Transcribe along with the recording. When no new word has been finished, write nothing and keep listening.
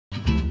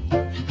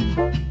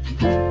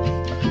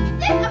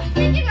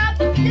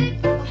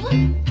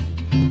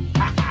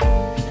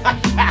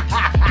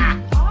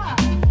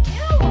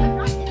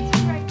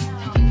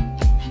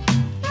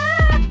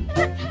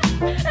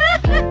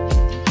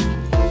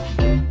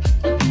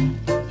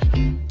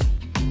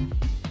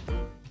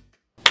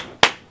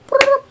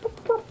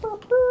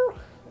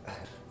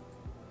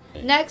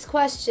next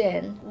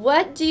question.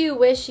 What do you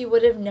wish you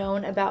would have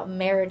known about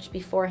marriage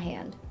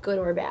beforehand, good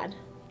or bad?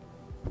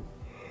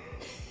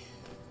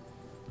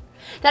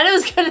 That it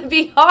was going to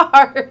be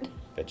hard.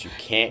 That you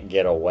can't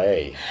get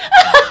away.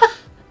 I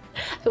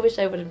wish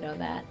I would have known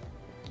that.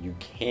 You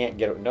can't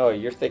get... No,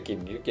 you're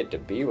thinking you get to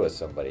be with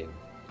somebody.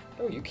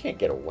 No, you can't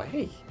get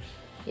away.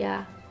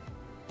 Yeah.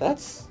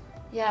 That's...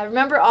 Yeah,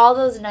 remember all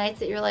those nights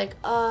that you're like,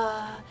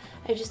 I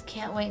just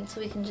can't wait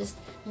until we can just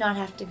not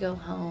have to go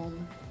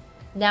home.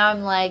 Now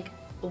I'm like,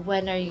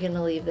 when are you going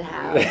to leave the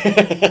house?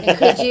 And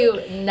could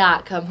you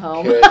not come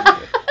home?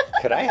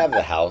 Could I have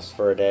the house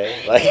for a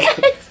day? Like, yeah,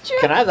 it's true.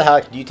 Can I have the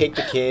house? You take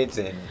the kids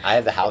and I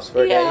have the house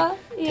for a day? Yeah.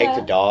 Take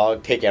the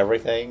dog, take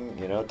everything,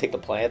 take the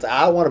plants.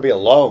 I want to be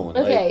alone.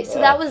 Okay, so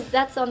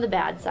that's on the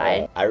bad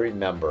side. I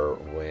remember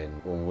when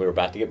we were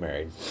about to get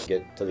married,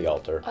 get to the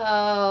altar.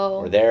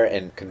 Oh. We're there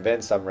and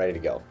convinced I'm ready to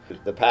go.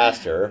 The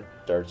pastor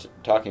starts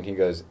talking. He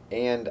goes,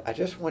 and I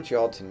just want you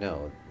all to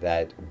know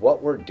that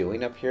what we're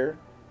doing up here,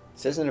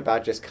 this isn't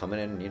about just coming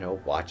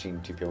in, watching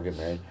two people get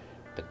married,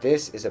 but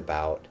this is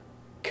about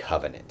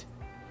covenant.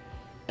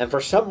 And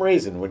for some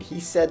reason, when he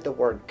said the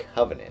word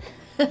covenant,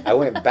 I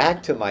went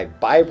back to my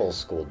Bible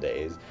school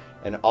days,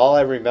 and all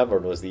I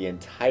remembered was the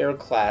entire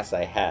class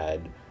I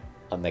had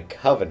on the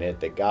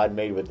covenant that God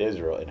made with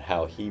Israel and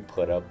how he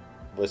put up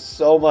with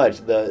so much,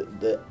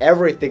 the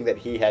everything that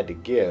he had to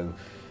give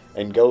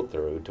and go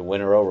through to win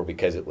her over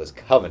because it was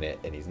covenant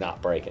and he's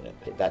not breaking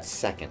it. That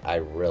second, I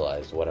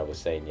realized what I was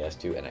saying yes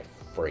to, and I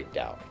freaked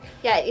out.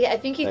 Yeah, I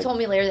think he told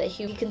me later that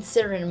he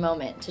considered in a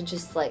moment to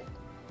just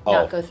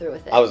not go through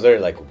with it. I was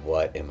literally like,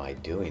 what am I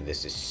doing?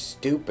 This is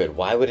stupid.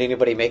 Why would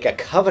anybody make a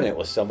covenant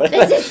with somebody?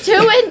 This is too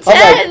intense.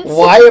 I'm like,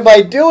 why am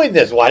I doing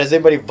this? Why does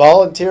anybody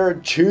volunteer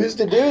and choose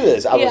to do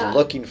this? I was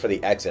looking for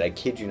the exit. I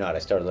kid you not. I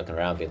started looking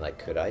around being like,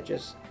 could I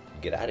just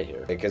get out of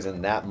here? Because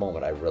in that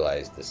moment, I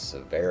realized the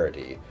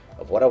severity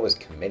of what I was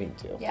committing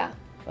to. Yeah.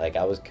 Like,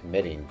 I was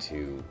committing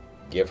to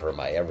give her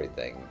my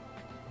everything.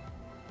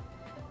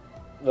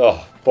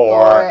 Oh,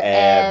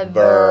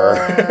 forever.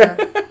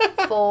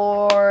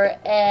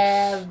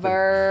 Forever.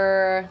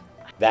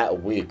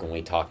 That week when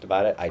we talked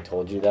about it, I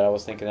told you that I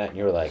was thinking that, and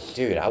you were like,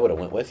 dude, I would have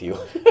went with you.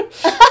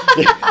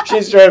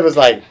 She straight was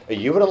like,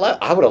 you would have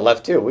left? I would have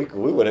left too. We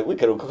could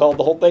have called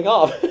the whole thing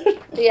off.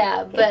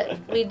 Yeah, but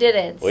we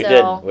didn't. We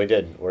didn't.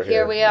 We're here.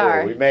 Here we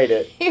are. We made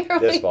it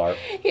this far.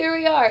 Here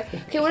we are.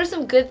 Okay, what are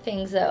some good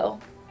things, though?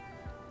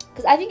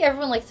 Because I think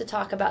everyone likes to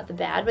talk about the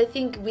bad, but I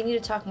think we need to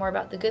talk more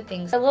about the good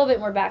things. A little bit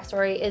more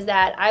backstory is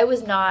that I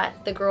was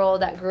not the girl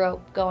that grew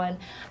up going,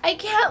 I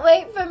can't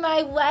wait for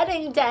my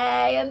wedding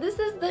day, and this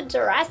is the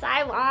dress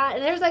I want,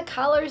 and there's a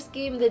color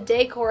scheme, the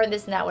decor, and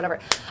this and that, whatever.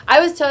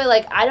 I was totally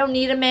like, I don't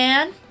need a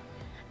man.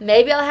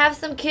 Maybe I'll have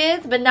some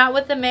kids, but not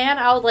with a man.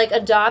 I'll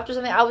adopt or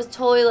something. I was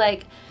totally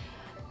like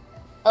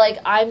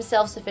I'm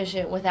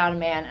self-sufficient without a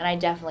man, and I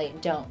definitely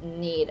don't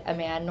need a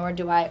man, nor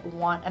do I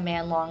want a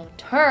man long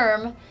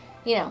term.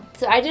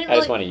 So I didn't really... I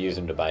just want to use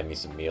him to buy me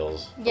some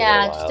meals.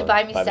 Yeah, just to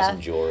buy me stuff. Buy me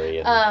some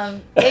jewelry.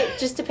 And...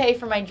 just to pay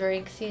for my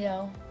drinks,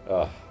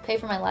 pay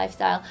for my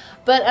lifestyle.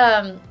 But,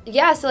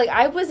 so,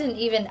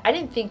 I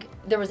didn't think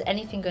there was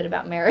anything good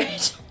about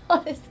marriage,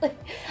 honestly.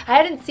 I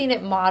hadn't seen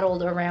it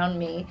modeled around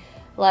me,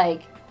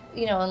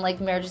 in,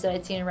 marriages that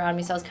I'd seen around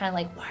me. So I was kind of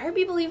like, why are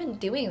people even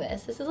doing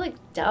this? This is,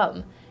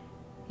 dumb.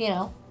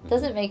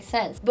 Doesn't make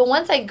sense. But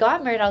once I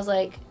got married, I was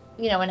like,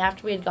 and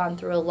after we had gone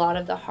through a lot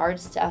of the hard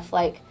stuff,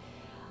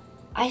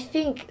 I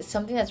think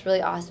something that's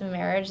really awesome in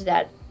marriage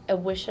that I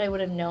wish I would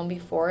have known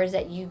before is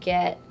that you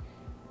get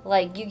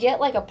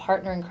a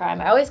partner in crime.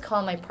 I always call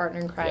him my partner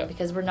in crime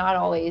because we're not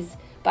always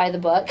by the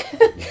book.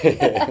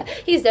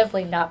 He's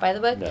definitely not by the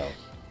book. No.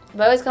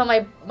 But I always call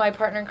him my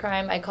partner in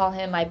crime. I call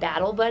him my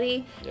battle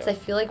buddy because I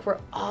feel like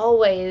we're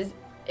always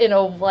in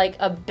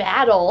a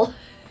battle.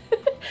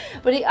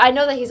 But I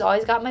know that he's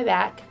always got my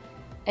back.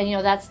 And,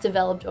 that's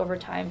developed over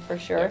time for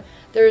sure. Yeah.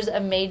 There's a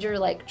major,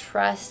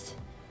 trust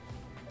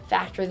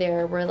factor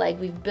there where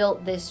we've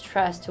built this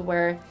trust to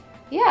where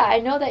I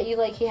know that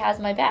he has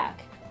my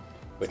back.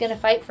 He's gonna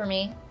fight for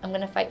me, I'm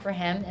gonna fight for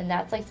him, and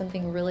that's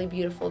something really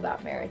beautiful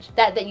about marriage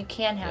that you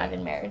can have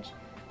in marriage.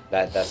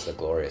 That's the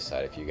glorious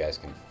side. If you guys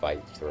can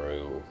fight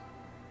through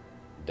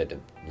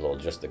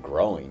just the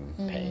growing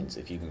pains,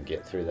 if you can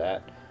get through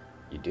that,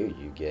 you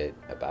get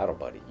a battle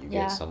buddy. You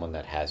get someone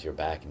that has your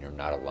back and you're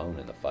not alone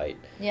in the fight.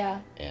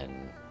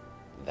 And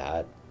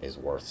that is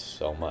worth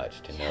so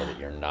much to know that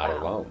you're not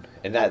alone.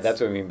 And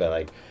that's what I mean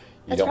by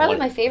that's probably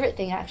my favorite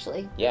thing,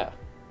 actually. Yeah,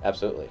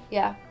 absolutely.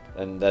 Yeah.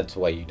 And that's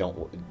why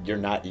you're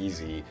not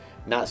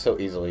so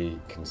easily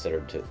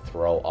considered to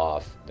throw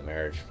off the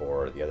marriage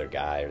for the other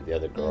guy or the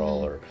other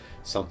girl or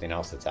something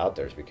else that's out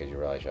there, is because you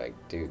realize you're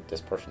like, dude,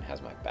 this person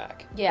has my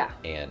back. Yeah.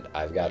 And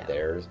I've got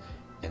theirs,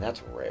 and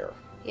that's rare.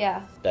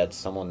 Yeah. That's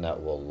someone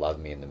that will love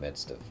me in the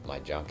midst of my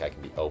junk. I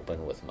can be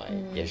open with my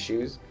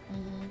issues,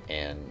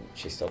 and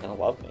she's still going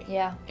to love me.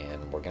 Yeah.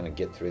 And we're going to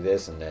get through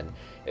this, and then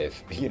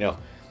if,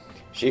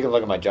 she can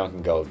look at my junk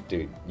and go,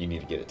 dude, you need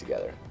to get it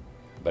together.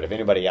 But if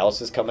anybody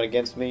else is coming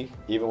against me,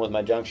 even with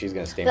my junk, she's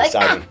going to stand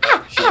beside me.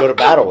 She'll go to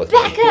battle with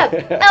back me.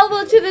 Back up!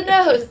 Elbow to the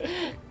nose!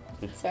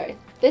 Sorry.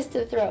 Fist to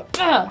the throat.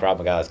 Krav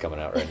Maga is coming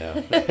out right now.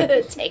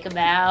 Take him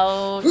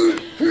out.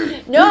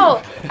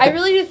 No, I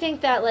really do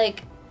think that,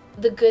 like,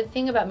 the good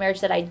thing about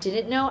marriage that I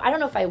didn't know, I don't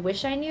know if I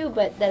wish I knew,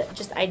 but that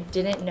just I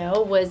didn't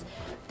know, was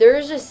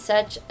there's just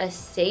such a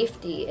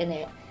safety in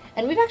it.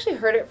 And we've actually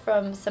heard it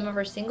from some of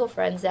our single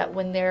friends that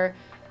when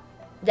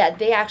that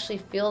they actually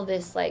feel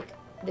this, like,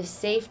 this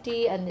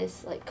safety and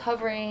this, like,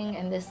 covering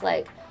and this,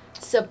 like,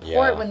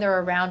 support when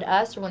they're around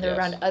us or when they're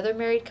around other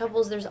married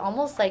couples. There's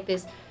almost, like,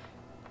 this,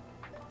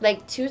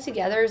 like, two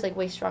together is, like,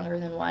 way stronger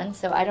than one.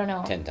 So I don't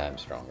know. 10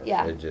 times stronger.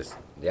 Yeah. It just,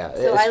 yeah,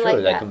 so it's I true. like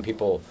Like, that. when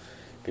people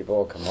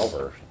will come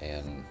over,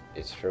 and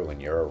it's true, when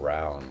you're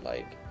around,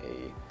 like,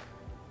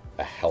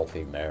 a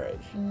healthy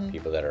marriage,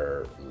 people that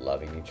are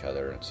loving each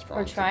other and strong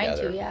or trying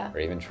together, to, yeah, or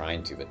even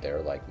trying to, but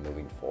they're, like,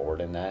 moving forward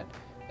in that,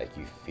 like,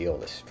 you feel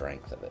the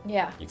strength of it.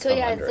 Yeah. You So come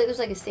yeah, under it's like it. there's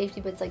like a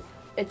safety, but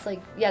it's like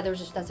yeah,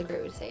 that's a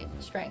great way to say it.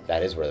 Strength.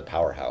 That is where the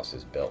powerhouse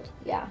is built.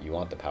 Yeah. You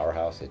want the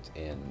powerhouse, it's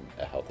in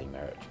a healthy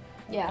marriage.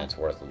 Yeah. And it's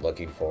worth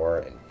looking for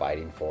and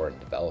fighting for and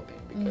developing,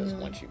 because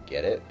once you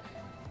get it,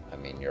 I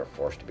mean, you're a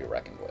force to be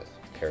reckoned with.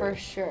 Period.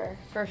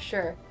 For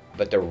sure.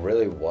 But there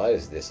really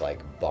was this,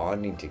 like,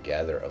 bonding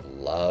together of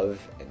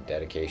love and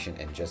dedication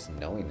and just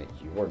knowing that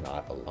you were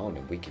not alone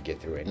and we could get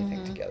through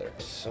anything together.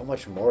 So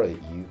much more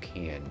that you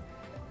can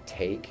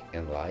take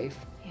in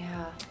life.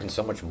 Yeah. And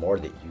so much more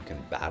that you can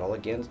battle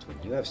against when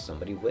you have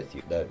somebody with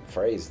you. The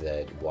phrase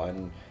that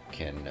one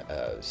can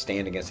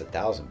stand against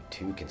 1,000,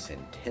 two can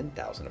send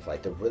 10,000 of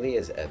light. There really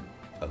is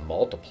a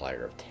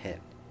multiplier of 10.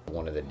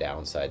 One of the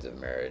downsides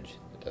of marriage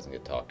that doesn't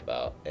get talked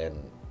about,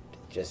 and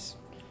it's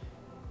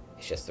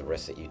just the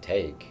risk that you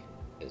take,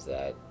 is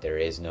that there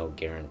is no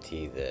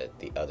guarantee that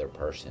the other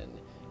person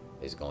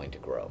is going to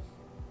grow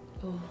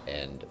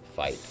and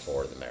fight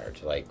for the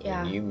marriage. Like,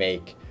 when you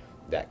make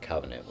that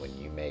covenant, when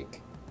you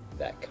make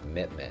that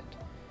commitment,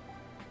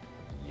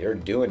 you're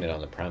doing it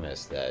on the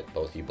premise that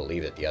both you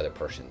believe that the other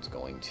person's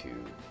going to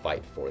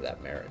fight for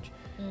that marriage.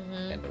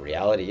 And the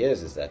reality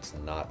is that's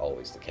not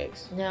always the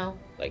case. No.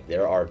 Like,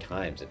 there are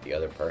times that the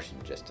other person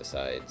just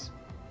decides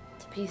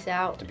To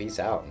peace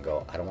out and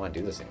go, I don't want to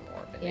do this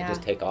anymore. And they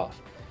just take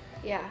off.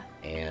 Yeah.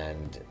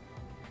 And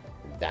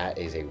that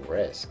is a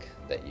risk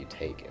that you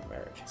take in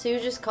marriage. So you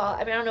just call, I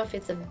mean, I don't know if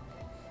it's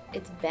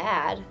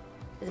bad.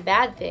 It's a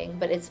bad thing,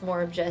 but it's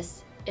more of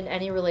just, in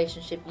any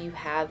relationship, you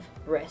have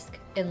risk.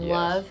 In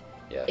love,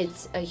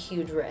 it's a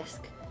huge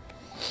risk.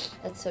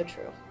 That's so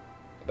true.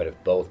 But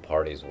if both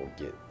parties will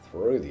get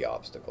through the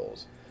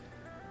obstacles,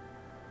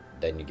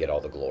 then you get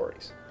all the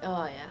glories.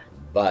 Oh, yeah.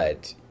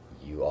 But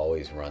you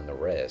always run the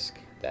risk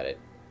that at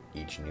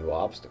each new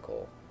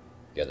obstacle,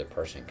 the other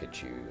person could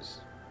choose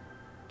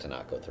to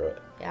not go through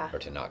it. Yeah. Or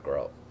to not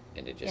grow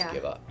and to just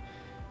give up.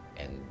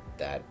 And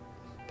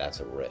that's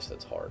a risk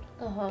that's hard.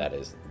 That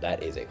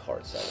is a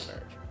hard side of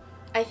marriage.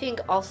 I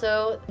think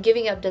also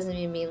giving up doesn't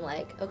even mean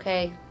like,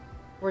 okay,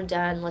 we're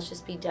done, let's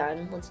just be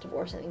done, let's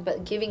divorce something.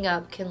 But giving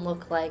up can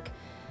look like,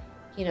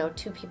 you know,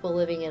 two people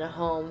living in a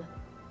home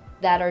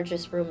that are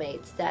just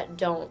roommates, that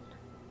don't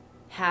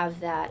have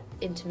that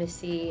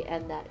intimacy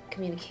and that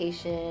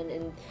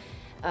communication,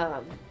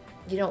 and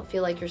you don't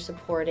feel like you're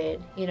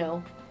supported. You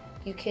know,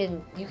 you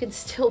can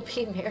still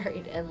be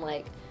married and,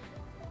 like,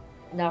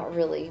 not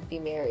really be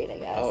married, I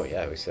guess. Oh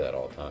yeah, we see that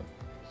all the time.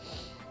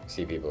 We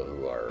see people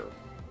who are,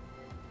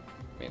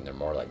 I mean, they're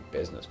more like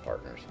business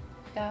partners.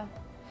 Yeah.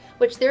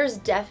 Which there's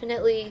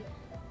definitely,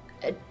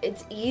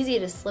 it's easy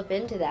to slip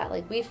into that.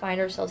 Like, we find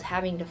ourselves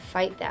having to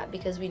fight that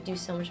because we do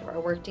so much of our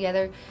work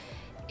together.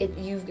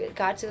 You've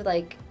got to,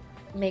 like,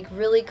 make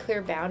really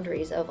clear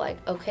boundaries of, like,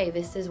 okay,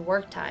 this is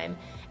work time,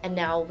 and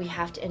now we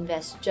have to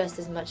invest just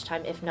as much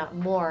time, if not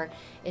more,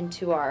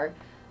 into our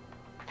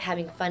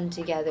having fun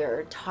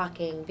together,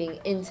 talking, being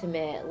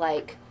intimate,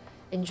 like,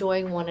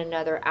 enjoying one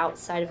another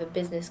outside of a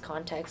business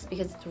context,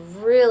 because it's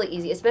really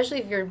easy, especially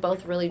if you're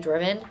both really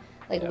driven,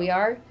 like we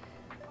are.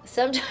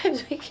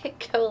 Sometimes we can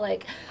go,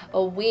 like,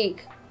 a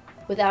week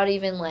without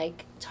even,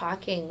 like,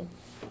 talking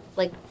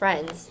like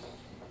friends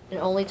and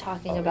only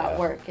talking about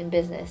work and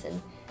business.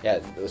 And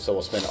so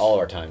we'll spend all of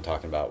our time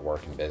talking about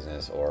work and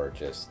business, or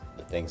just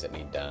the things that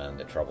need done,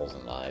 the troubles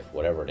in life,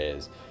 whatever it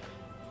is.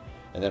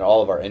 And then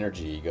all of our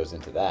energy goes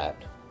into that.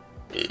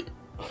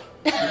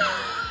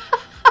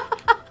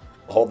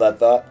 Hold that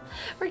thought.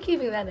 We're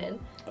keeping that in.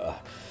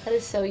 That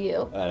is so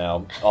you. I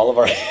know. All of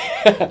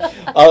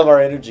our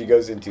energy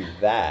goes into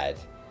that,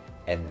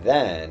 and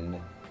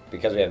then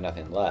because we have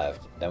nothing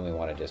left, then we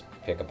want to just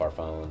pick up our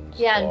phones.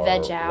 And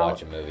veg out.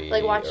 Watch a movie.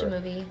 Watch a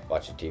movie.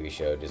 Watch a TV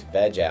show. Just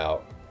veg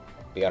out,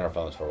 be on our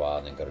phones for a while,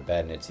 and then go to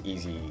bed. And it's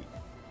easy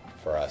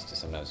for us to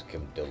sometimes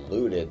become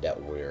deluded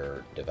that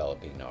we're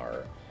developing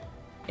our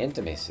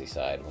intimacy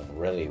side when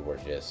really we're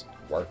just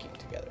working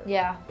together.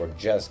 Yeah. We're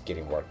just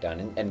getting work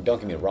done. And don't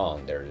get me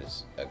wrong,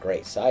 there's a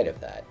great side of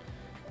that.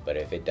 But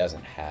if it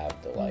doesn't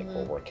have the, like,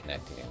 where we're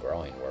connecting and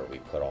growing, where we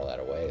put all that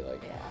away,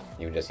 like,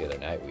 even just the other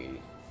night, we,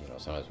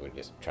 sometimes we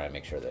just try to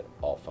make sure that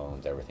all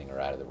phones, everything are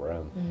out of the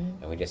room.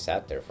 And we just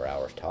sat there for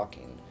hours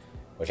talking,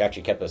 which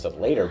actually kept us up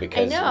later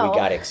because we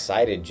got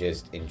excited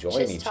just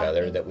enjoying each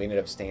other that we ended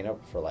up staying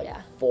up for like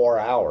 4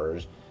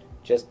 hours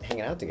just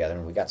hanging out together,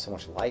 and we got so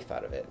much life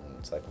out of it. And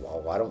it's like, well,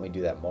 why don't we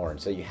do that more?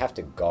 And so you have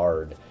to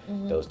guard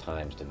those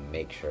times to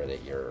make sure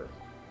that you're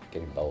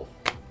getting both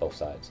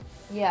sides.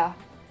 Yeah.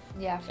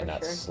 Yeah, for sure. And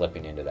not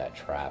slipping into that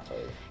trap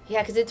of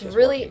because it's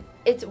really,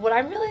 it's what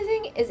I'm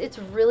realizing is it's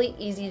really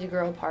easy to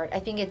grow apart. I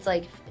think it's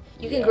like,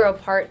 you can grow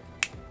apart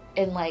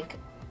in like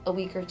a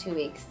week or 2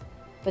 weeks,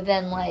 but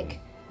then like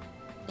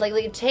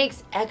it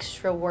takes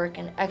extra work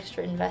and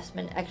extra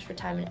investment, extra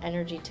time and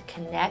energy to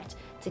connect,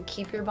 to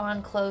keep your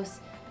bond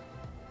close.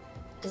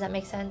 Does that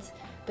make sense?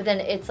 But then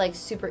it's like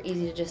super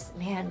easy to just,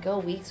 go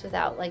weeks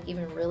without like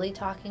even really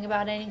talking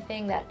about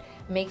anything that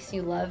makes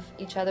you love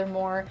each other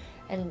more.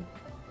 And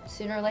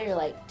sooner or later, you're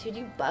like, dude,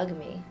 you bug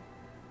me.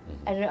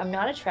 I'm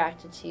not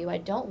attracted to you. I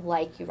don't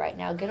like you right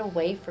now. Get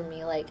away from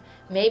me. Like,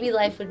 maybe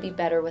life would be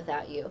better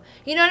without you.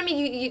 You know what I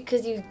mean?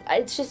 Because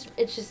it's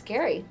just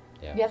scary.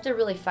 Yeah. You have to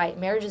really fight.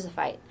 Marriage is a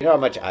fight. You know how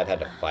much I've had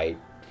to fight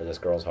for this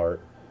girl's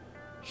heart?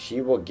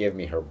 She will give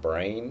me her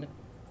brain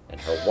and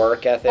her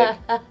work ethic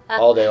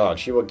all day long.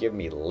 She will give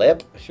me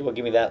lip. She will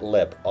give me that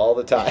lip all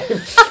the time.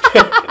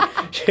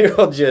 She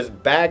will just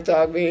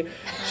backtalk me.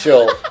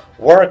 She'll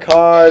work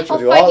hard. She'll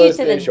do all those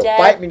things. She'll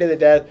fight me to the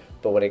death.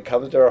 But when it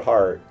comes to her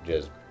heart,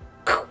 just...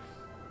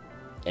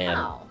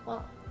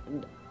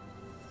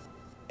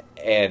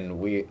 And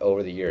we,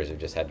 over the years, have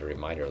just had to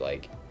remind her,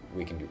 like,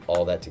 we can do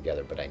all that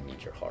together, but I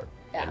need your heart.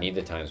 I need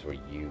the times where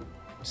you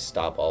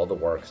stop all the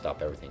work,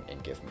 stop everything,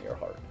 and give me your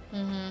heart.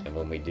 And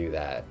when we do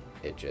that,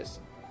 it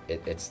just...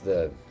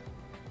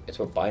 It's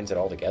what binds it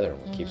all together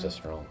and what keeps us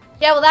strong.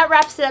 Yeah, well, that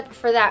wraps it up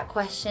for that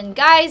question.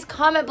 Guys,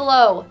 comment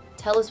below.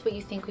 Tell us what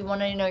you think. We want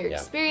to know your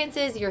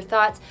experiences, your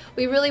thoughts.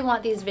 We really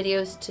want these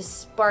videos to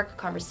spark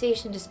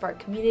conversation, to spark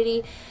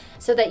community,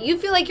 so that you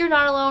feel like you're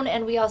not alone,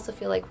 and we also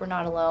feel like we're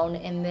not alone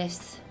in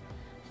this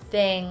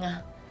thing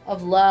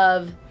of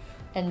love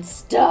and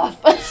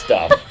stuff.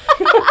 Stuff.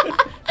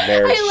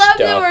 Marriage I love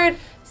the word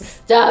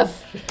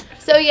stuff.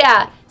 So,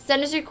 yeah.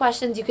 Send us your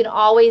questions. You can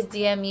always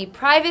DM me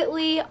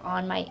privately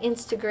on my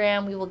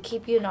Instagram. We will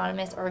keep you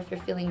anonymous, or if you're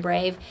feeling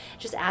brave,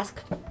 just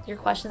ask your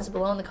questions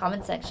below in the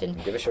comment section.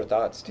 Give us your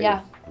thoughts, too.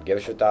 Yeah. Give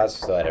us your thoughts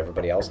so that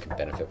everybody else can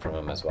benefit from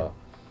them as well.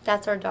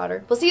 That's our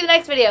daughter. We'll see you in the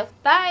next video.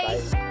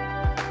 Bye. Bye.